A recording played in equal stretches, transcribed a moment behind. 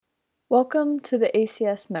Welcome to the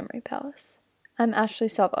ACS Memory Palace. I'm Ashley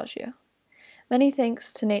Salvaggio. Many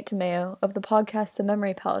thanks to Nate DeMeo of the podcast The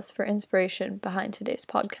Memory Palace for inspiration behind today's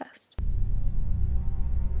podcast.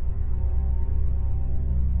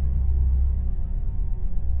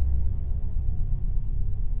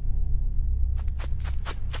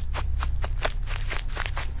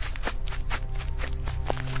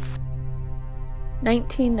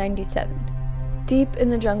 (1997) Deep in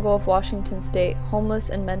the jungle of Washington state, homeless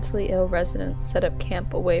and mentally ill residents set up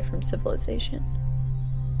camp away from civilization.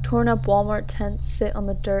 Torn up Walmart tents sit on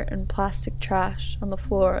the dirt and plastic trash on the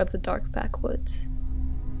floor of the dark backwoods.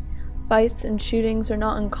 Fights and shootings are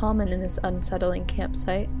not uncommon in this unsettling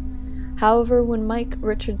campsite. However, when Mike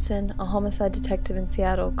Richardson, a homicide detective in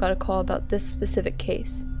Seattle, got a call about this specific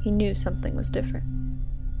case, he knew something was different.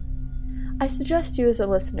 I suggest you as a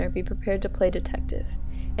listener be prepared to play detective,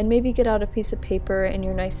 and maybe get out a piece of paper and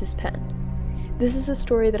your nicest pen. This is a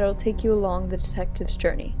story that will take you along the detective's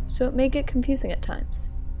journey, so it may get confusing at times.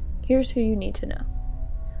 Here's who you need to know.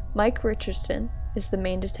 Mike Richardson is the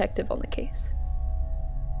main detective on the case.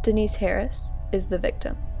 Denise Harris is the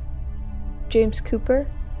victim. James Cooper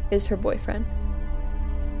is her boyfriend.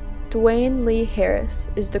 Dwayne Lee Harris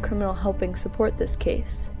is the criminal helping support this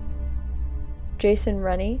case. Jason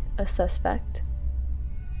Rennie, a suspect.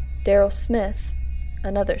 Daryl Smith,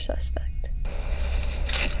 another suspect.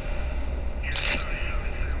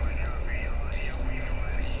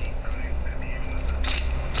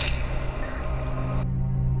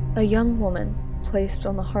 A young woman placed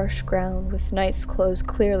on the harsh ground with nice clothes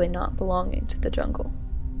clearly not belonging to the jungle.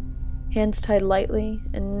 Hands tied lightly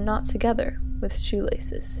and not together with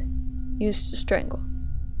shoelaces, used to strangle.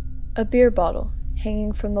 A beer bottle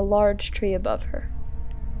hanging from the large tree above her.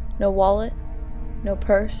 No wallet, no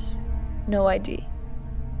purse, no ID.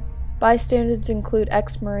 Bystanders include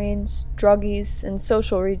ex-Marines, druggies, and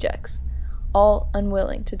social rejects, all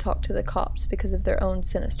unwilling to talk to the cops because of their own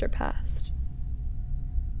sinister past.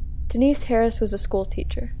 Denise Harris was a school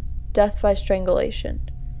teacher, death by strangulation,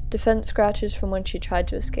 defense scratches from when she tried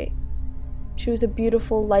to escape. She was a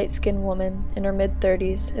beautiful, light-skinned woman in her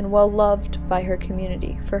mid-30s and well-loved by her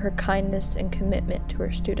community for her kindness and commitment to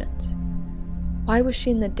her students. Why was she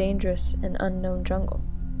in the dangerous and unknown jungle?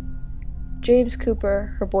 James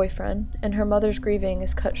Cooper, her boyfriend, and her mother's grieving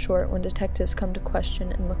is cut short when detectives come to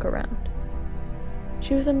question and look around.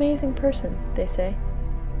 She was an amazing person, they say.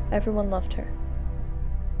 Everyone loved her.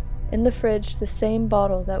 In the fridge, the same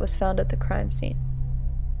bottle that was found at the crime scene.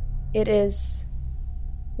 It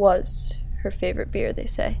was her favorite beer, they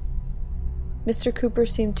say. Mr. Cooper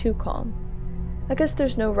seemed too calm. I guess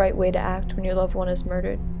there's no right way to act when your loved one is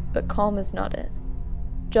murdered, but calm is not it.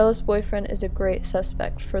 Jealous boyfriend is a great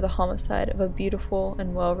suspect for the homicide of a beautiful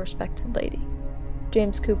and well-respected lady.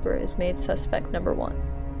 James Cooper is made suspect number 1.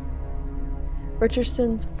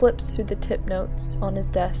 Richardson flips through the tip notes on his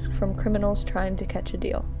desk from criminals trying to catch a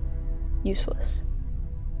deal. Useless.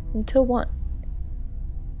 Until one.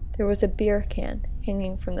 There was a beer can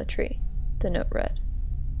hanging from the tree, the note read.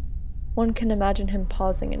 One can imagine him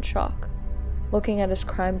pausing in shock, looking at his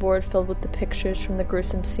crime board filled with the pictures from the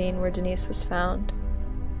gruesome scene where Denise was found,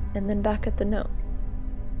 and then back at the note.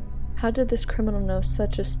 How did this criminal know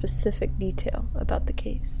such a specific detail about the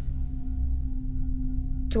case?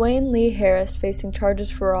 Dwayne Lee Harris, facing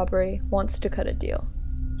charges for robbery, wants to cut a deal.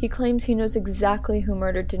 He claims he knows exactly who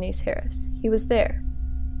murdered Denise Harris. He was there.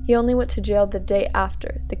 He only went to jail the day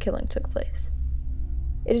after the killing took place.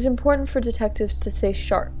 It is important for detectives to stay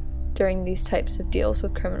sharp during these types of deals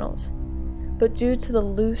with criminals, but due to the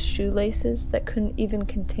loose shoelaces that couldn't even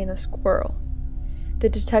contain a squirrel, the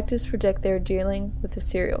detectives predict they are dealing with a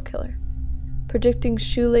serial killer. Predicting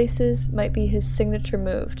shoelaces might be his signature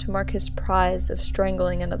move to mark his prize of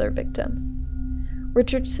strangling another victim.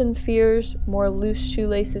 Richardson fears more loose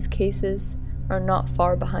shoelaces cases are not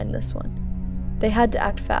far behind this one. They had to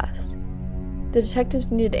act fast. The detectives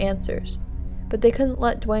needed answers, but they couldn't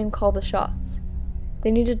let Dwayne call the shots. They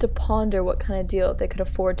needed to ponder what kind of deal they could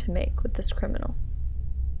afford to make with this criminal.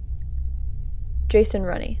 Jason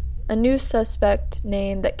Rennie, a new suspect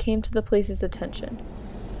name that came to the police's attention.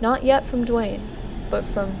 Not yet from Dwayne, but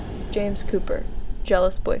from James Cooper,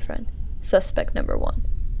 jealous boyfriend, suspect number 1.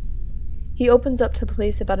 He opens up to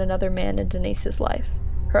police about another man in Denise's life,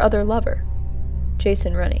 her other lover,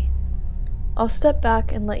 Jason Rennie. I'll step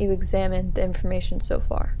back and let you examine the information so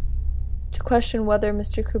far, to question whether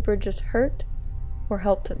Mr. Cooper just hurt or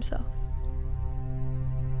helped himself.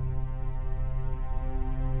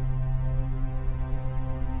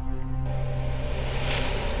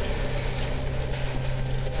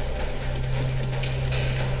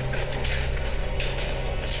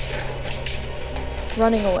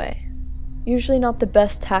 Running away. Usually not the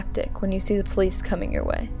best tactic when you see the police coming your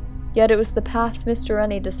way, yet it was the path Mr.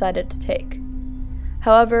 Rennie decided to take.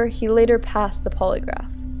 However, he later passed the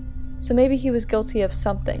polygraph, so maybe he was guilty of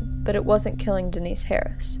something, but it wasn't killing Denise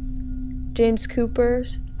Harris. James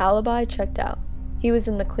Cooper's alibi checked out. He was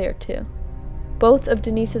in the clear too. Both of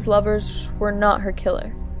Denise's lovers were not her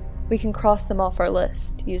killer. We can cross them off our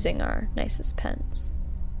list using our nicest pens.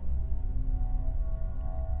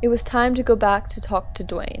 It was time to go back to talk to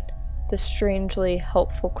Dwayne, the strangely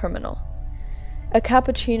helpful criminal. A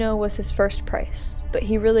cappuccino was his first price, but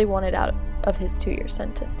he really wanted out of his 2-year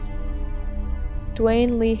sentence.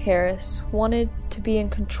 Dwayne Lee Harris wanted to be in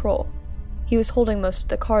control. He was holding most of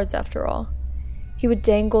the cards after all. He would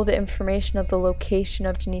dangle the information of the location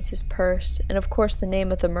of Denise's purse and of course the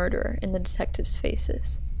name of the murderer in the detectives'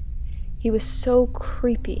 faces. He was so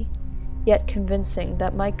creepy, yet convincing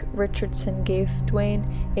that Mike Richardson gave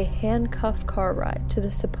Dwayne a handcuffed car ride to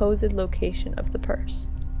the supposed location of the purse.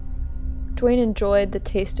 Dwayne enjoyed the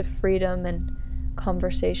taste of freedom and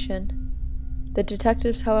conversation. The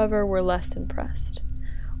detectives, however, were less impressed.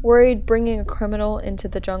 Worried bringing a criminal into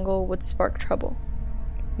the jungle would spark trouble.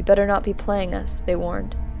 "You better not be playing us," they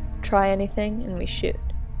warned. "Try anything and we shoot."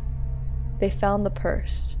 They found the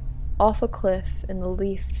purse, off a cliff in the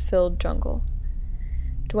leaf-filled jungle.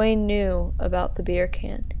 Dwayne knew about the beer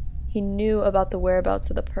can. He knew about the whereabouts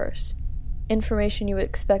of the purse, information you would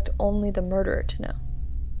expect only the murderer to know.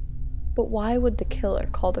 But why would the killer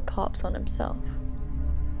call the cops on himself?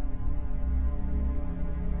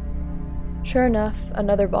 Sure enough,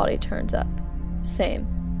 another body turns up. Same.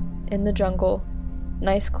 In the jungle,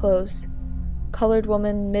 nice clothes, colored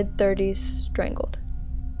woman, mid-30s, strangled.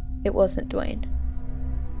 It wasn't Dwayne.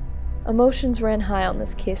 Emotions ran high on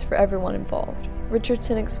this case for everyone involved.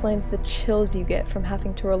 Richardson explains the chills you get from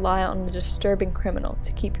having to rely on a disturbing criminal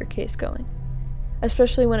to keep your case going,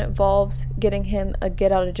 especially when it involves getting him a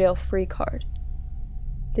get-out-of-jail-free card.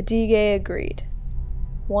 The DA agreed.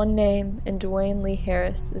 One name, and Dwayne Lee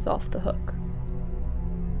Harris is off the hook.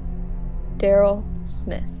 Daryl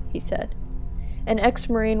Smith, he said, an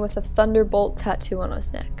ex-Marine with a Thunderbolt tattoo on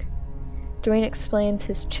his neck. Dwayne explains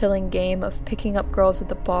his chilling game of picking up girls at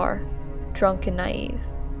the bar, drunk and naive,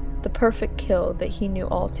 the perfect kill that he knew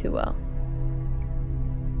all too well.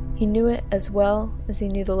 He knew it as well as he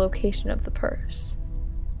knew the location of the purse.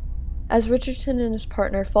 As Richardson and his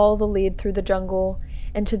partner follow the lead through the jungle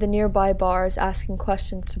and to the nearby bars asking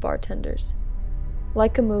questions to bartenders.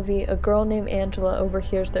 Like a movie, a girl named Angela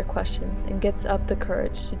overhears their questions and gets up the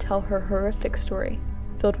courage to tell her horrific story,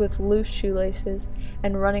 filled with loose shoelaces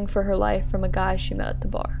and running for her life from a guy she met at the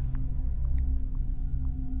bar.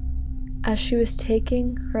 As she was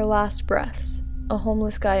taking her last breaths, a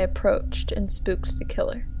homeless guy approached and spooked the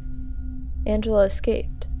killer. Angela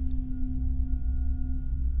escaped.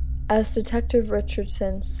 As Detective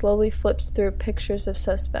Richardson slowly flips through pictures of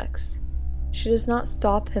suspects, she does not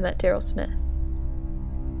stop him at Daryl Smith.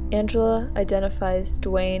 Angela identifies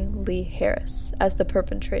Dwayne Lee Harris as the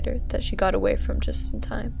perpetrator that she got away from just in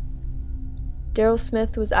time. Daryl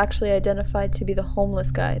Smith was actually identified to be the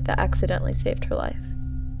homeless guy that accidentally saved her life.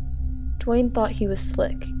 Dwayne thought he was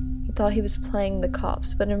slick. He thought he was playing the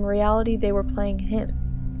cops, but in reality they were playing him.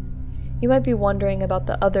 You might be wondering about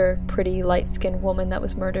the other pretty light-skinned woman that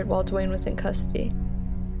was murdered while Dwayne was in custody,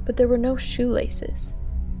 but there were no shoelaces.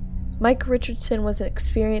 Mike Richardson was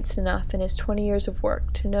experienced enough in his 20 years of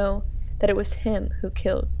work to know that it was him who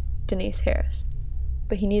killed Denise Harris,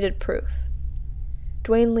 but he needed proof.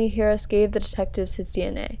 Dwayne Lee Harris gave the detectives his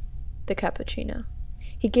DNA, the cappuccino.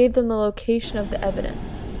 He gave them the location of the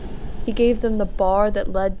evidence. He gave them the bar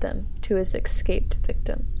that led them to his escaped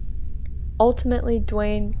victim. Ultimately,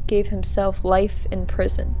 Dwayne gave himself life in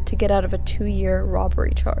prison to get out of a 2-year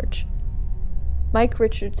robbery charge. Mike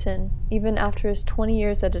Richardson, even after his 20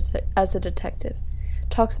 years as a detective,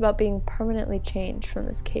 talks about being permanently changed from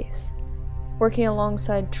this case, working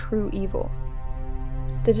alongside true evil.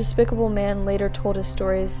 The despicable man later told his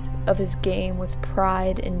stories of his game with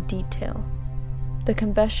pride and detail. The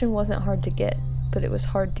confession wasn't hard to get, but it was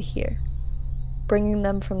hard to hear, bringing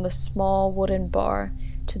them from the small wooden bar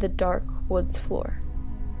to the dark woods floor.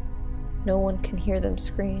 No one can hear them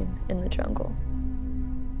scream in the jungle.